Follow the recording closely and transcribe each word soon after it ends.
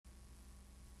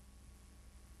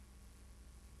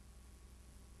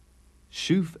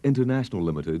Shoof International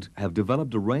Limited have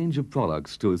developed a range of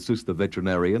products to assist the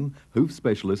veterinarian, hoof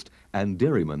specialist and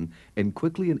dairyman in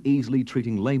quickly and easily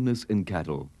treating lameness in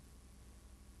cattle.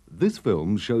 This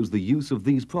film shows the use of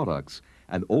these products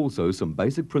and also some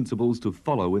basic principles to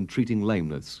follow in treating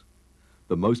lameness.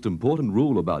 The most important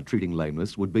rule about treating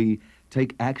lameness would be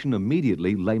take action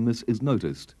immediately lameness is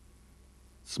noticed.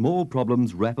 Small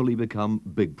problems rapidly become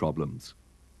big problems.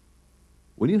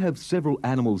 When you have several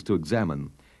animals to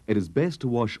examine, it is best to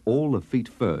wash all the feet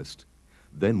first,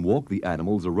 then walk the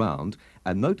animals around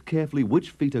and note carefully which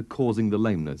feet are causing the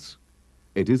lameness.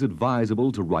 It is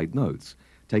advisable to write notes,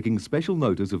 taking special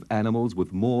notice of animals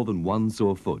with more than one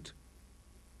sore foot.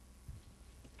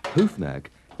 Hoofknack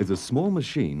is a small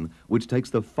machine which takes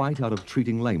the fight out of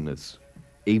treating lameness.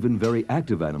 Even very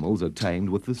active animals are tamed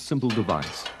with this simple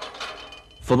device.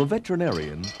 For the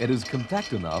veterinarian, it is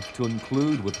compact enough to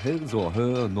include with his or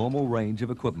her normal range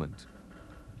of equipment.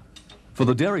 For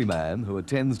the dairyman who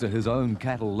attends to his own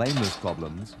cattle lameness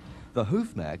problems, the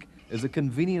hoofknack is a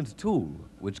convenient tool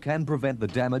which can prevent the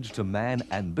damage to man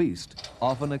and beast,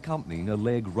 often accompanying a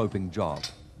leg roping job.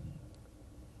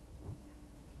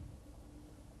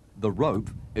 The rope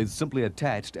is simply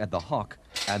attached at the hock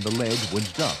and the leg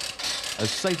winched up. A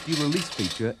safety release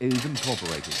feature is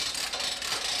incorporated.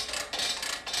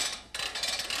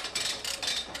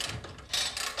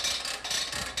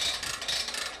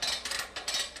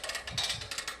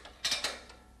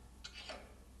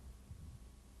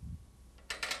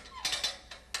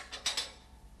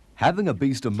 Having a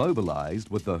beast immobilized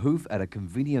with the hoof at a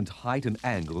convenient height and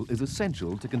angle is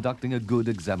essential to conducting a good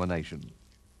examination.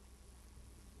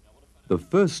 The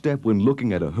first step when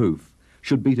looking at a hoof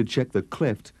should be to check the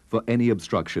cleft for any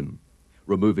obstruction.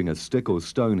 Removing a stick or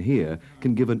stone here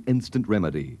can give an instant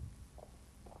remedy.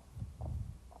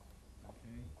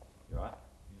 You all right?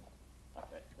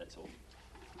 Okay, that's all.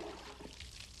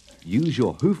 Use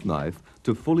your hoof knife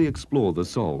to fully explore the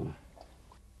sole.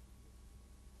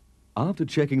 After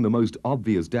checking the most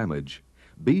obvious damage,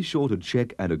 be sure to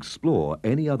check and explore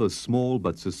any other small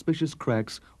but suspicious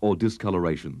cracks or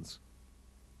discolorations.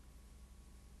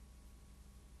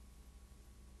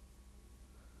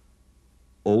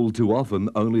 All too often,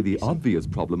 only the obvious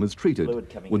problem is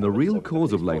treated, when the real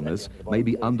cause of lameness may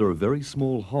be under a very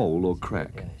small hole or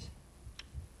crack.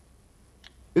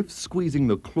 If squeezing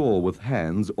the claw with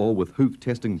hands or with hoof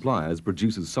testing pliers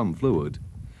produces some fluid,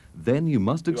 then you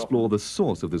must explore the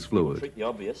source of this fluid,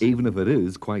 even if it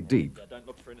is quite deep.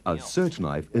 A search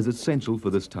knife is essential for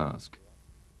this task.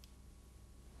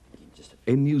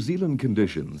 In New Zealand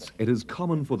conditions, it is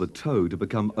common for the toe to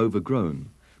become overgrown,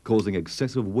 causing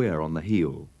excessive wear on the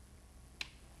heel.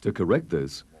 To correct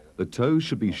this, the toe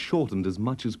should be shortened as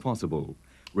much as possible.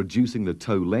 Reducing the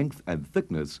toe length and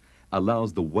thickness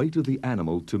allows the weight of the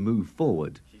animal to move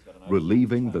forward,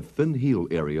 relieving the thin heel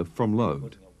area from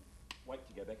load.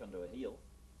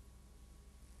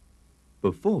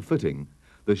 Before fitting,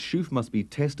 the shoof must be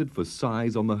tested for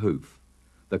size on the hoof.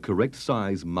 The correct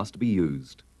size must be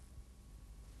used.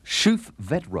 Shoof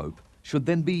vet rope should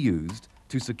then be used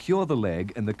to secure the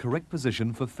leg in the correct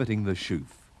position for fitting the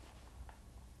shoof.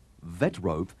 Vet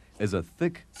rope is a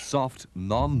thick, soft,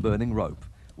 non-burning rope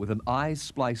with an eye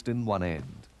spliced in one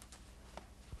end.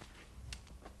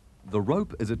 The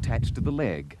rope is attached to the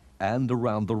leg and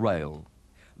around the rail.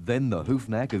 Then the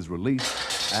hoofknack is released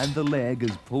and the leg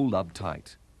is pulled up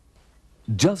tight.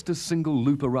 Just a single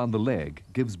loop around the leg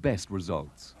gives best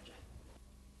results.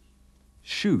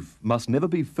 Shoof must never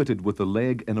be fitted with the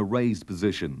leg in a raised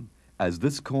position, as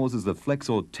this causes the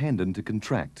flexor tendon to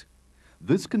contract.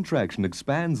 This contraction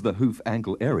expands the hoof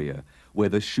ankle area where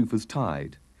the shoof is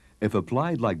tied. If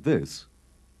applied like this,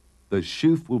 the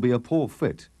shoof will be a poor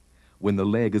fit when the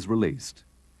leg is released.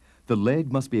 The leg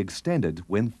must be extended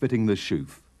when fitting the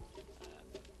shoof.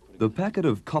 The packet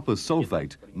of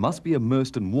copper-sulphate must be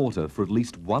immersed in water for at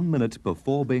least 1 minute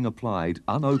before being applied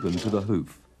unopened to the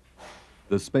hoof.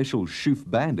 The special shoof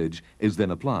bandage is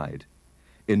then applied,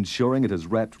 ensuring it is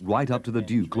wrapped right up to the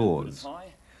dew claws.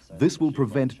 This will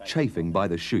prevent chafing by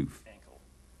the shoof.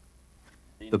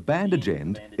 The bandage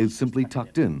end is simply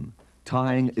tucked in.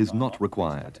 Tying is not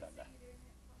required.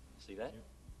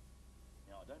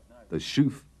 The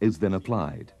shoof is then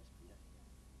applied.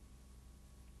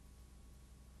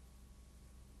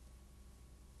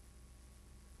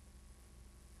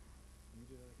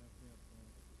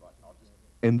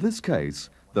 In this case,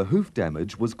 the hoof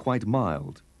damage was quite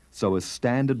mild, so a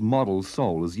standard model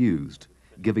sole is used,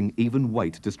 giving even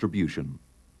weight distribution.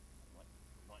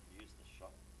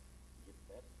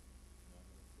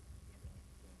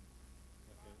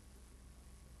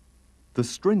 The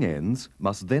string ends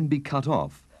must then be cut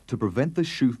off to prevent the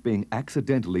shoof being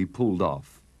accidentally pulled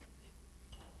off.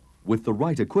 With the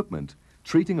right equipment,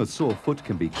 treating a sore foot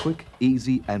can be quick,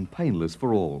 easy and painless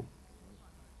for all.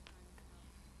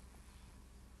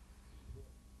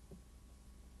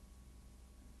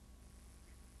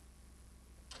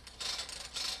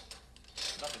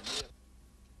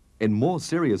 In more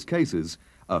serious cases,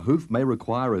 a hoof may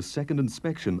require a second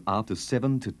inspection after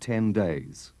 7 to 10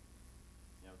 days.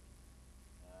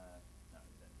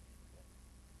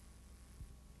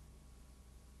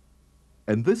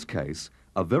 In this case,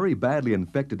 a very badly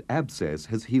infected abscess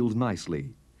has healed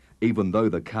nicely, even though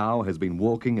the cow has been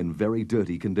walking in very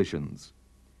dirty conditions.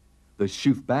 The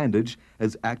Shoof bandage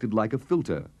has acted like a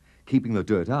filter, keeping the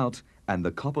dirt out and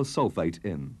the copper sulphate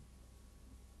in.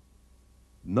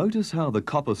 Notice how the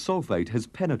copper sulphate has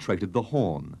penetrated the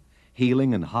horn,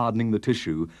 healing and hardening the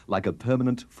tissue like a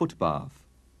permanent foot bath.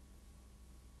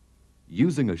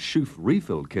 Using a Shoof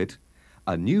Refill-Kit,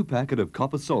 a new packet of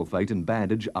copper sulphate and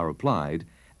bandage are applied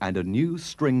and a new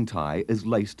string tie is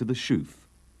laced to the shoof.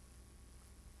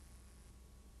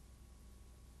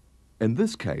 In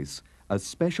this case, a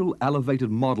special elevated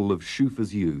model of shoof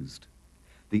is used.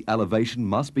 The elevation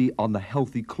must be on the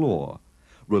healthy claw,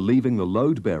 relieving the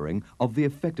load bearing of the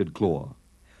affected claw.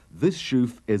 This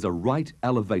shoof is a right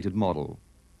elevated model.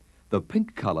 The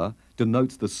pink colour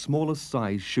denotes the smallest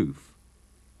size shoof.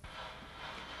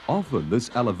 Often this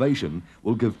elevation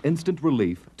will give instant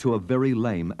relief to a very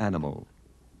lame animal.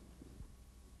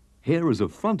 Here is a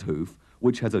front hoof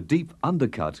which has a deep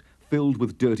undercut filled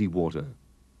with dirty water.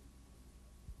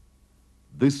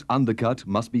 This undercut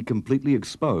must be completely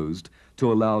exposed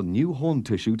to allow new horn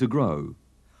tissue to grow.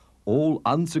 All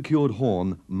unsecured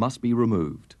horn must be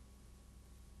removed.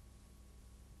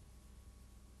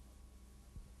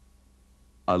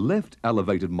 A left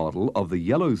elevated model of the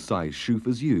yellow size shoof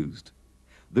is used.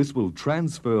 This will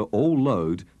transfer all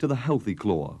load to the healthy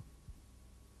claw.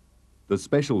 The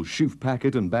special shoof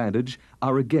packet and bandage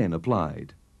are again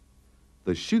applied.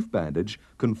 The shoof bandage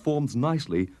conforms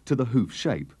nicely to the hoof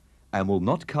shape and will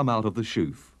not come out of the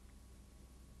shoof.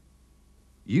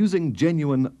 Using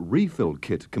genuine refill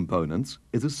kit components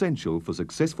is essential for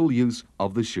successful use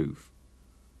of the shoof.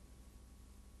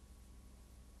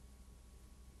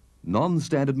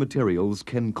 Non-standard materials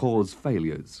can cause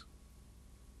failures.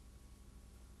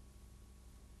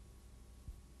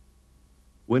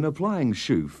 When applying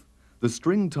shoof, the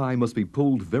string tie must be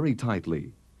pulled very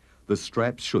tightly. The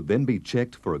straps should then be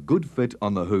checked for a good fit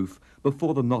on the hoof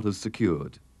before the knot is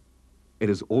secured. It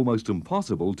is almost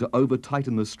impossible to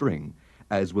over-tighten the string,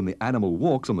 as when the animal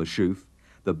walks on the shoof,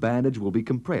 the bandage will be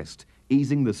compressed,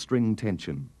 easing the string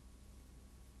tension.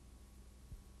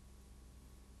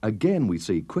 Again, we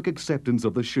see quick acceptance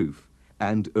of the shoof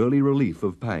and early relief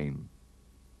of pain.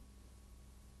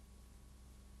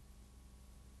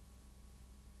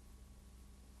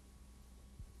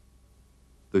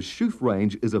 The Shoof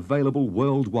range is available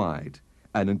worldwide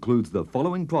and includes the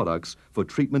following products for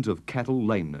treatment of cattle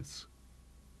lameness.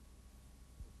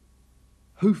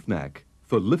 Hoofknack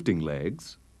for lifting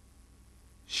legs,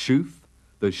 Shoof,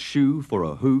 the shoe for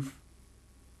a hoof,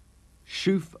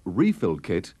 Shoof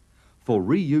Refill-Kit for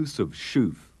reuse of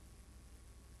shoof,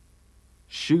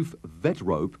 Shoof vet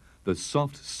rope, the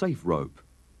soft, safe rope.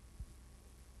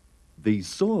 The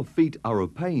Sore Feet Are a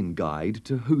Pain Guide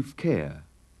to Hoof Care.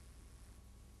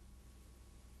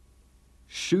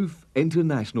 Shoof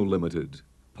International Limited,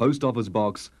 Post Office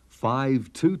Box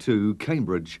 522,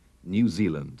 Cambridge, New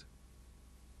Zealand.